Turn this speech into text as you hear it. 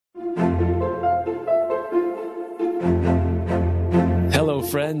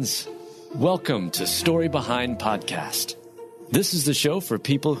friends. Welcome to Story Behind Podcast. This is the show for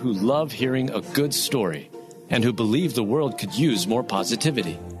people who love hearing a good story and who believe the world could use more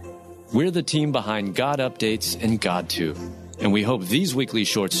positivity. We're the team behind GodUpdates and God2, and we hope these weekly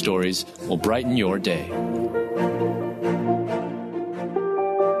short stories will brighten your day.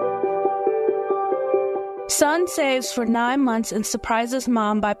 Son saves for 9 months and surprises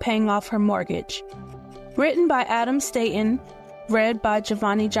mom by paying off her mortgage. Written by Adam Staten, read by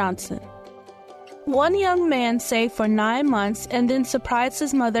Giovanni Johnson. One young man saved for 9 months and then surprised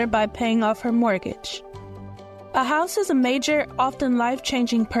his mother by paying off her mortgage. A house is a major, often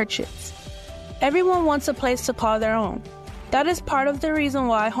life-changing purchase. Everyone wants a place to call their own. That is part of the reason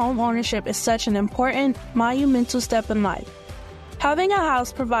why home ownership is such an important, monumental step in life. Having a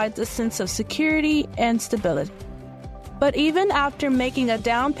house provides a sense of security and stability. But even after making a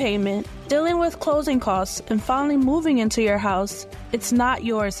down payment, dealing with closing costs, and finally moving into your house, it's not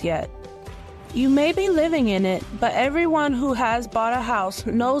yours yet. You may be living in it, but everyone who has bought a house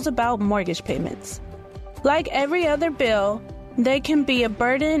knows about mortgage payments. Like every other bill, they can be a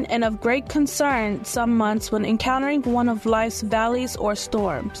burden and of great concern some months when encountering one of life's valleys or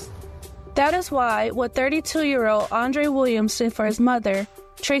storms. That is why what 32-year-old Andre Williams did for his mother,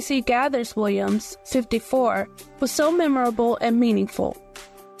 Tracy Gathers Williams, 54, was so memorable and meaningful.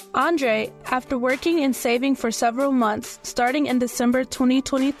 Andre, after working and saving for several months, starting in December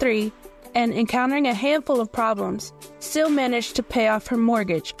 2023, and encountering a handful of problems, still managed to pay off her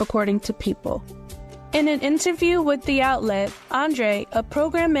mortgage, according to People. In an interview with the outlet, Andre, a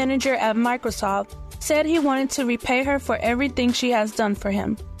program manager at Microsoft, said he wanted to repay her for everything she has done for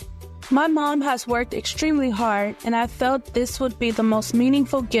him. My mom has worked extremely hard, and I felt this would be the most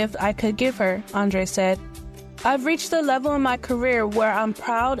meaningful gift I could give her, Andre said. I've reached a level in my career where I'm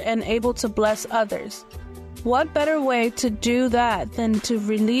proud and able to bless others. What better way to do that than to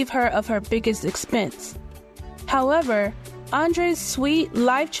relieve her of her biggest expense? However, Andre's sweet,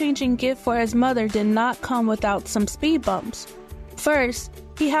 life-changing gift for his mother did not come without some speed bumps. First,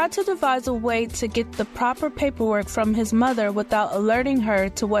 he had to devise a way to get the proper paperwork from his mother without alerting her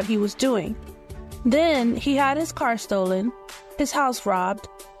to what he was doing. Then, he had his car stolen, his house robbed,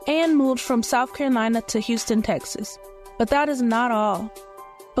 and moved from South Carolina to Houston, Texas. But that is not all.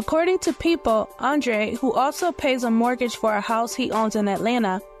 According to People, Andre, who also pays a mortgage for a house he owns in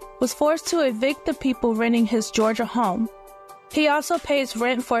Atlanta, was forced to evict the people renting his Georgia home. He also pays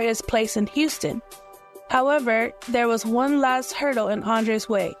rent for his place in Houston. However, there was one last hurdle in Andre's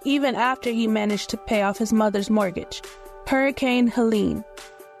way, even after he managed to pay off his mother's mortgage: Hurricane Helene.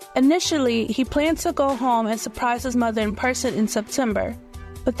 Initially, he planned to go home and surprise his mother in person in September,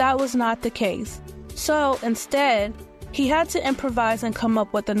 but that was not the case. So, instead, he had to improvise and come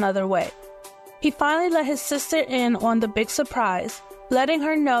up with another way. He finally let his sister in on the big surprise, letting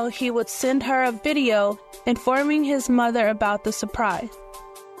her know he would send her a video informing his mother about the surprise.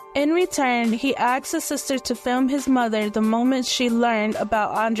 In return, he asked his sister to film his mother the moment she learned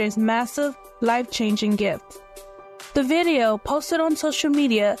about Andre's massive, life-changing gift. The video, posted on social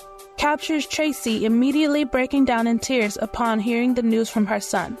media, captures Tracy immediately breaking down in tears upon hearing the news from her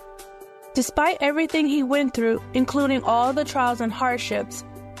son. Despite everything he went through, including all the trials and hardships,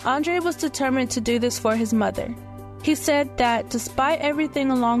 Andre was determined to do this for his mother. He said that despite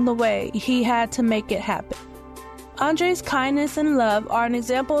everything along the way, he had to make it happen. Andre's kindness and love are an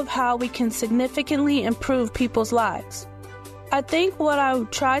example of how we can significantly improve people's lives. I think what I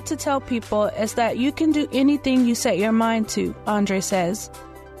would try to tell people is that you can do anything you set your mind to, Andre says.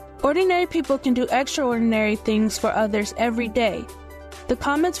 Ordinary people can do extraordinary things for others every day. The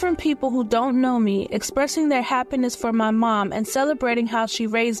comments from people who don't know me, expressing their happiness for my mom and celebrating how she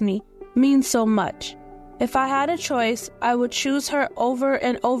raised me, mean so much. If I had a choice, I would choose her over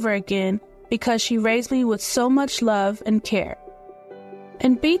and over again because she raised me with so much love and care.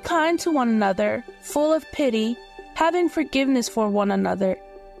 And be kind to one another, full of pity, having forgiveness for one another,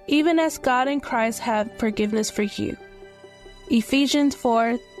 even as God and Christ have forgiveness for you. Ephesians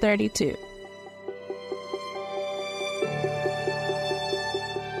 4:32.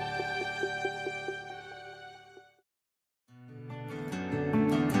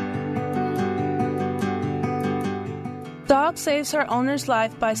 Dog saves her owner's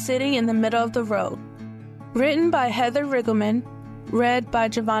life by sitting in the middle of the road. Written by Heather Riggleman, read by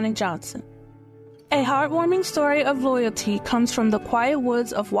Giovanni Johnson. A heartwarming story of loyalty comes from the quiet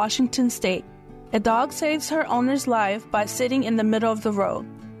woods of Washington State. A dog saves her owner's life by sitting in the middle of the road.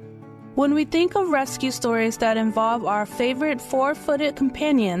 When we think of rescue stories that involve our favorite four-footed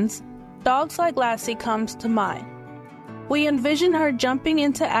companions, dogs like Lassie comes to mind. We envision her jumping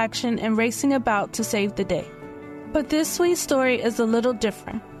into action and racing about to save the day. But this sweet story is a little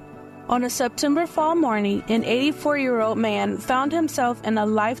different. On a September fall morning, an 84-year-old man found himself in a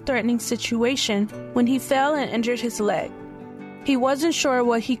life-threatening situation when he fell and injured his leg. He wasn't sure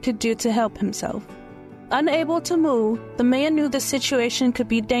what he could do to help himself. Unable to move, the man knew the situation could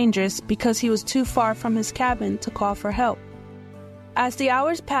be dangerous because he was too far from his cabin to call for help. As the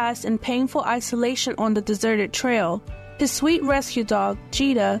hours passed in painful isolation on the deserted trail, his sweet rescue dog,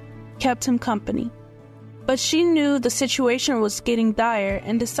 Cheetah, kept him company. But she knew the situation was getting dire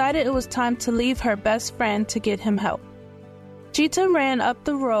and decided it was time to leave her best friend to get him help. Cheetah ran up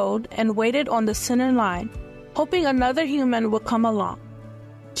the road and waited on the center line, hoping another human would come along.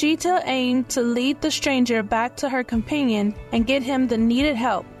 Cheetah aimed to lead the stranger back to her companion and get him the needed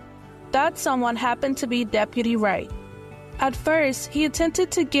help. That someone happened to be Deputy Wright. At first, he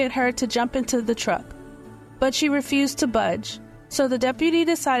attempted to get her to jump into the truck, but she refused to budge. So the deputy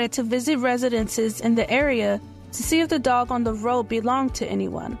decided to visit residences in the area to see if the dog on the road belonged to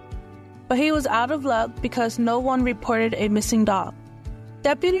anyone. But he was out of luck because no one reported a missing dog.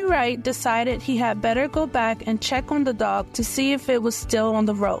 Deputy Wright decided he had better go back and check on the dog to see if it was still on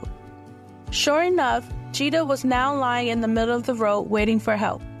the road. Sure enough, Cheetah was now lying in the middle of the road waiting for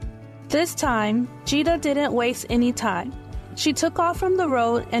help. This time, Cheetah didn't waste any time. She took off from the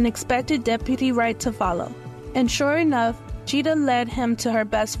road and expected Deputy Wright to follow. And sure enough, Cheetah led him to her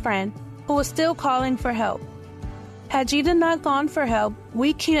best friend, who was still calling for help. Had Cheetah not gone for help,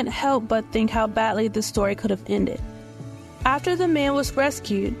 we can't help but think how badly the story could have ended. After the man was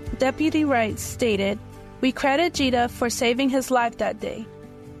rescued, Deputy Wright stated, "We credit Cheetah for saving his life that day.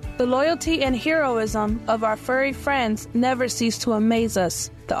 The loyalty and heroism of our furry friends never cease to amaze us,"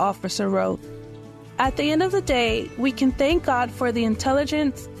 the officer wrote. At the end of the day, we can thank God for the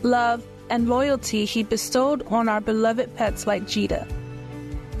intelligence, love, and loyalty He bestowed on our beloved pets like Cheetah.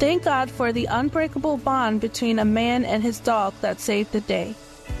 Thank God for the unbreakable bond between a man and his dog that saved the day,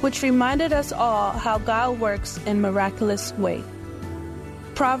 which reminded us all how God works in miraculous ways.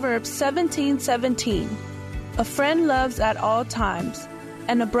 Proverbs 17:17. A friend loves at all times,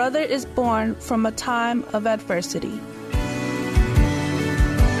 and a brother is born from a time of adversity.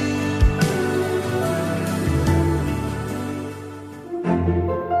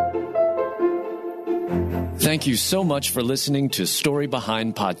 Thank you so much for listening to Story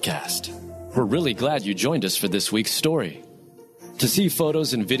Behind Podcast. We're really glad you joined us for this week's story. To see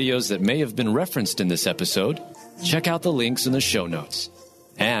photos and videos that may have been referenced in this episode, check out the links in the show notes.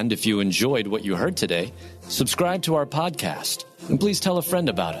 And if you enjoyed what you heard today, subscribe to our podcast, and please tell a friend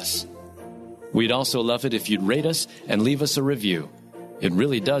about us. We'd also love it if you'd rate us and leave us a review. It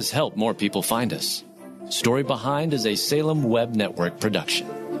really does help more people find us. Story Behind is a Salem Web Network production.